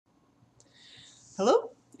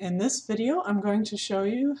Hello! In this video I'm going to show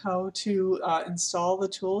you how to install the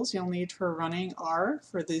tools you'll need for running R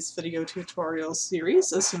for this video tutorial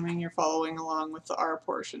series, assuming you're following along with the R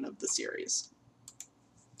portion of the series.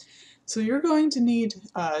 So you're going to need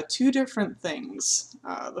two different things.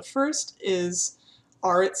 The first is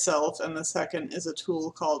R itself, and the second is a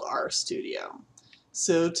tool called RStudio.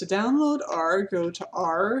 So to download R, go to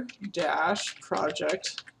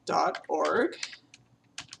r-project.org.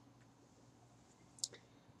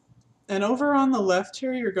 And over on the left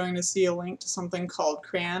here, you're going to see a link to something called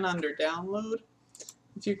CRAN under download.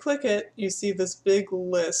 If you click it, you see this big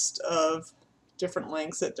list of different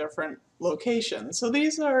links at different locations. So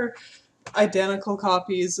these are identical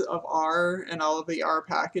copies of R and all of the R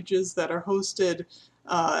packages that are hosted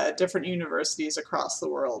at different universities across the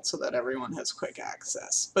world so that everyone has quick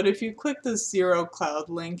access. But if you click this Zero Cloud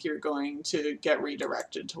link, you're going to get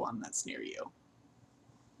redirected to one that's near you.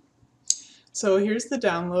 So here's the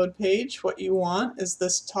download page. What you want is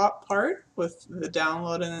this top part with the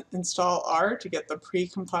download and install R to get the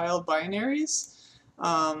pre-compiled binaries.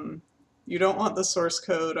 You don't want the source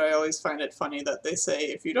code. I always find it funny that they say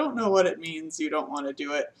if you don't know what it means, you don't want to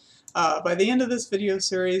do it. By the end of this video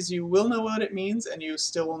series, you will know what it means and you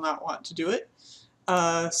still will not want to do it.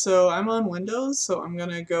 So I'm on Windows, so I'm going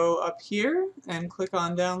to go up here and click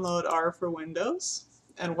on Download R for Windows.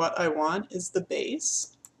 And what I want is the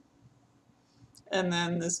base, and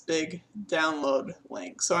then this big download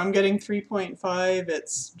link. So I'm getting 3.5,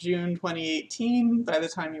 it's June 2018. By the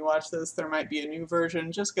time you watch this, there might be a new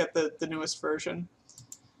version. Just get the newest version.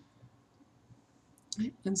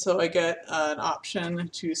 And so I get an option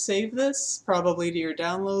to save this, probably to your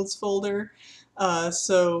downloads folder.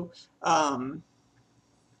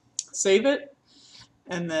 Save it,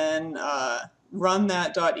 and then run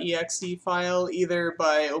that .exe file either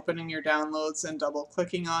by opening your downloads and double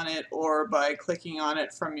clicking on it, or by clicking on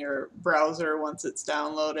it from your browser once it's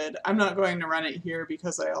downloaded. I'm not going to run it here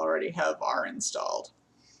because I already have R installed,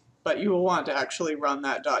 but you will want to actually run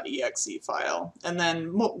that .exe file, and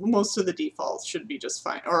then most of the defaults should be just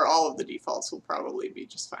fine, or all of the defaults will probably be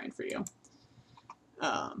just fine for you.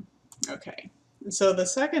 Okay, and so the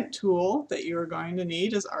second tool that you are going to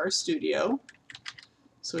need is RStudio.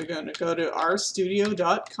 So we're going to go to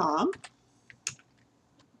rstudio.com,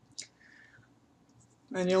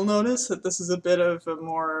 and you'll notice that this is a bit of a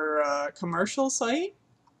more commercial site.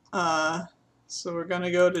 So we're going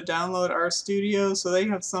to go to download RStudio. So they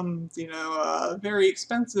have some, very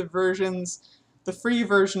expensive versions. The free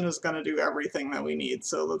version is going to do everything that we need,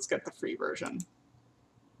 so let's get the free version.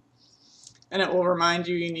 And it will remind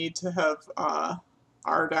you need to have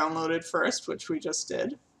R downloaded first, which we just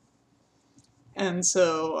did. And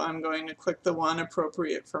so I'm going to click the one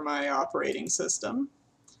appropriate for my operating system.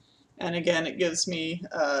 And again, it gives me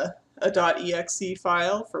a .exe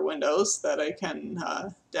file for Windows that I can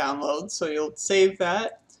download. So you'll save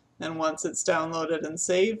that, and once it's downloaded and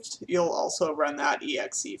saved, you'll also run that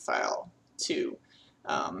exe file to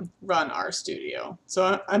run RStudio.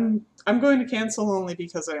 So I'm going to cancel only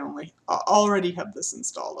because I already have this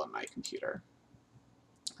installed on my computer.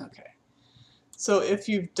 Okay. So if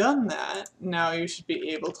you've done that, now you should be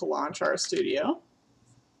able to launch RStudio.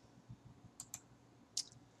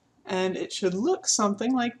 And it should look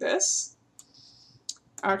something like this.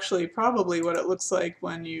 Actually, probably what it looks like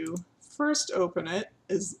when you first open it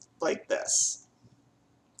is like this.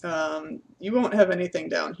 You won't have anything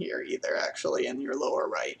down here either, actually, in your lower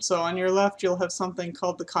right. So on your left, you'll have something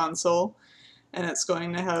called the console, and it's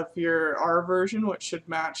going to have your R version, which should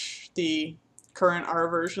match the current R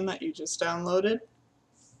version that you just downloaded.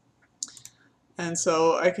 And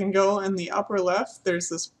so I can go in the upper left, there's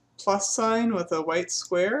this plus sign with a white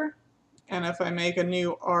square, and if I make a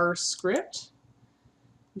new R script,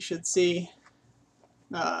 you should see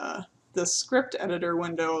the script editor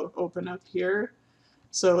window open up here.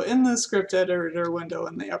 So in the script editor window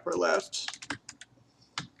in the upper left,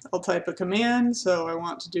 I'll type a command, so I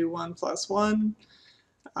want to do 1 + 1,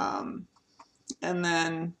 and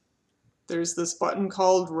then there's this button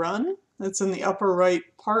called Run. It's in the upper right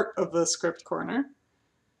part of the script corner.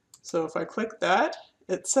 So if I click that,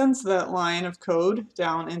 it sends that line of code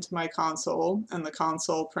down into my console, and the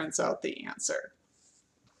console prints out the answer.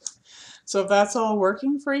 So if that's all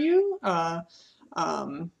working for you,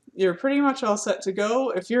 you're pretty much all set to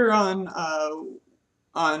go. If you're on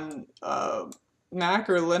Mac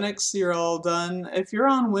or Linux, you're all done. If you're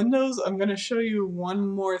on Windows, I'm going to show you one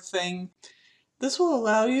more thing. This will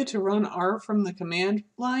allow you to run R from the command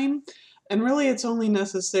line, and really it's only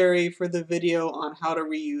necessary for the video on how to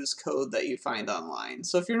reuse code that you find online.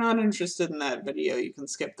 So if you're not interested in that video, you can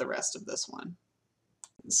skip the rest of this one.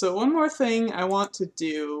 So one more thing I want to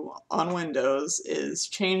do on Windows is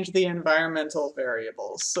change the environmental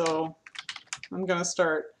variables. So I'm going to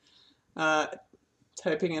start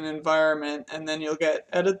typing in environment, and then you'll get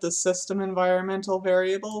edit the system environmental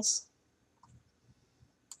variables.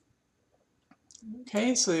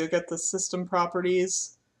 Okay, so you'll get the system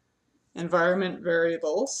properties environment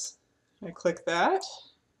variables. I click that,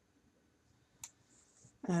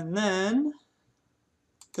 and then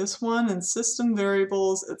this one in system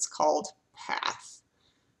variables, it's called path,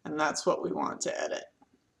 and that's what we want to edit.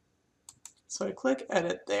 So I click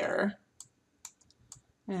edit there,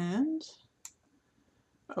 and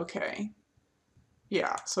okay,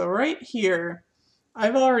 yeah, so right here,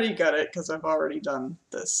 I've already got it because I've already done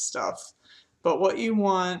this stuff. But what you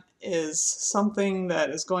want is something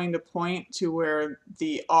that is going to point to where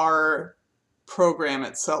the R program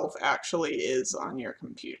itself actually is on your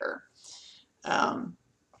computer.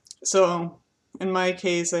 So in my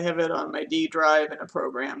case, I have it on my D drive in a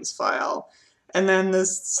programs file. And then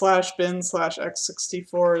this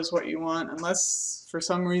 /bin/x64 is what you want. Unless for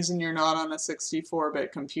some reason you're not on a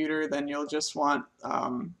 64-bit computer, then you'll just want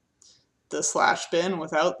the /bin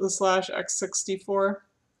without the /x64.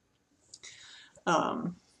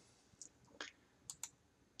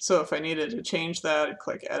 So if I needed to change that, I'd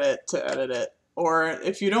click edit to edit it. Or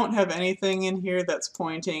if you don't have anything in here that's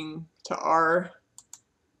pointing to R,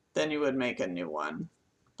 then you would make a new one.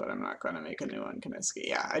 But I'm not going to make a new one. Can I escape?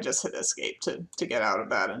 Yeah, I just hit escape to get out of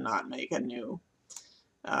that and not make a new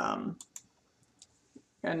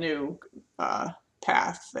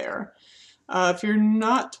path there. If you're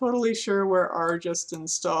not totally sure where R just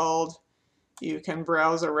installed, you can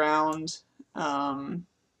browse around.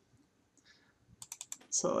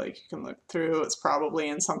 So like you can look through, it's probably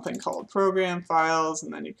in something called program files,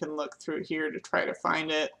 and then you can look through here to try to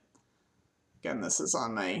find it. Again, this is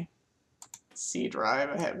on my C drive.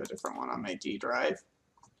 I have a different one on my D drive.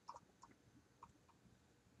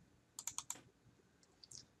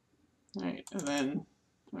 All right, and then,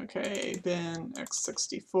 okay, bin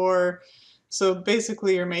x64. So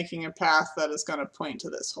basically you're making a path that is going to point to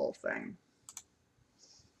this whole thing.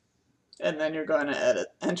 And then you're going to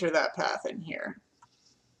enter that path in here.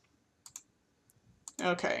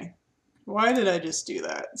 Okay, why did I just do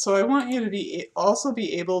that? So I want you to also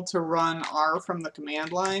be able to run R from the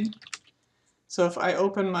command line. So if I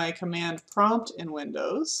open my command prompt in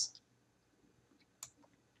Windows,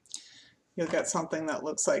 you'll get something that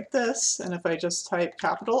looks like this. And if I just type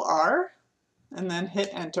capital R and then hit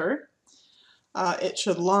enter, it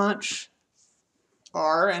should launch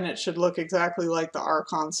R, and it should look exactly like the R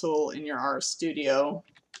console in your RStudio.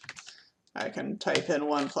 I can type in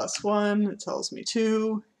 1 + 1, it tells me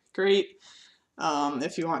 2, great.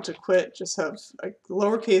 If you want to quit, just have a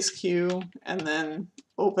lowercase q and then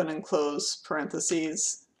open and close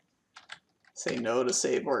parentheses. Say no to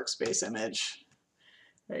save workspace image.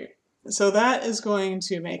 Right. So that is going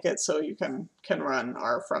to make it so you can run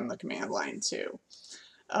R from the command line too.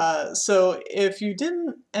 So if you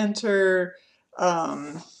didn't enter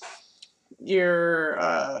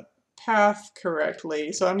your path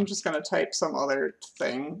correctly, so I'm just going to type some other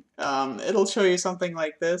thing. It'll show you something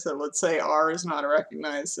like this. It would say R is not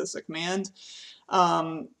recognized as a command.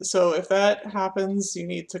 So if that happens, you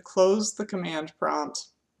need to close the command prompt,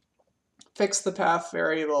 fix the path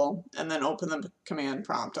variable, and then open the command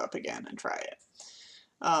prompt up again and try it.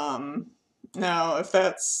 Now, if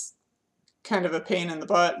that's kind of a pain in the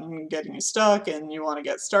butt and getting you stuck and you want to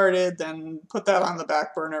get started, then put that on the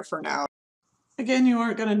back burner for now. Again, you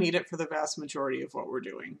aren't going to need it for the vast majority of what we're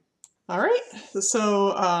doing. All right,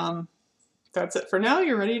 so that's it for now.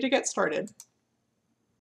 You're ready to get started.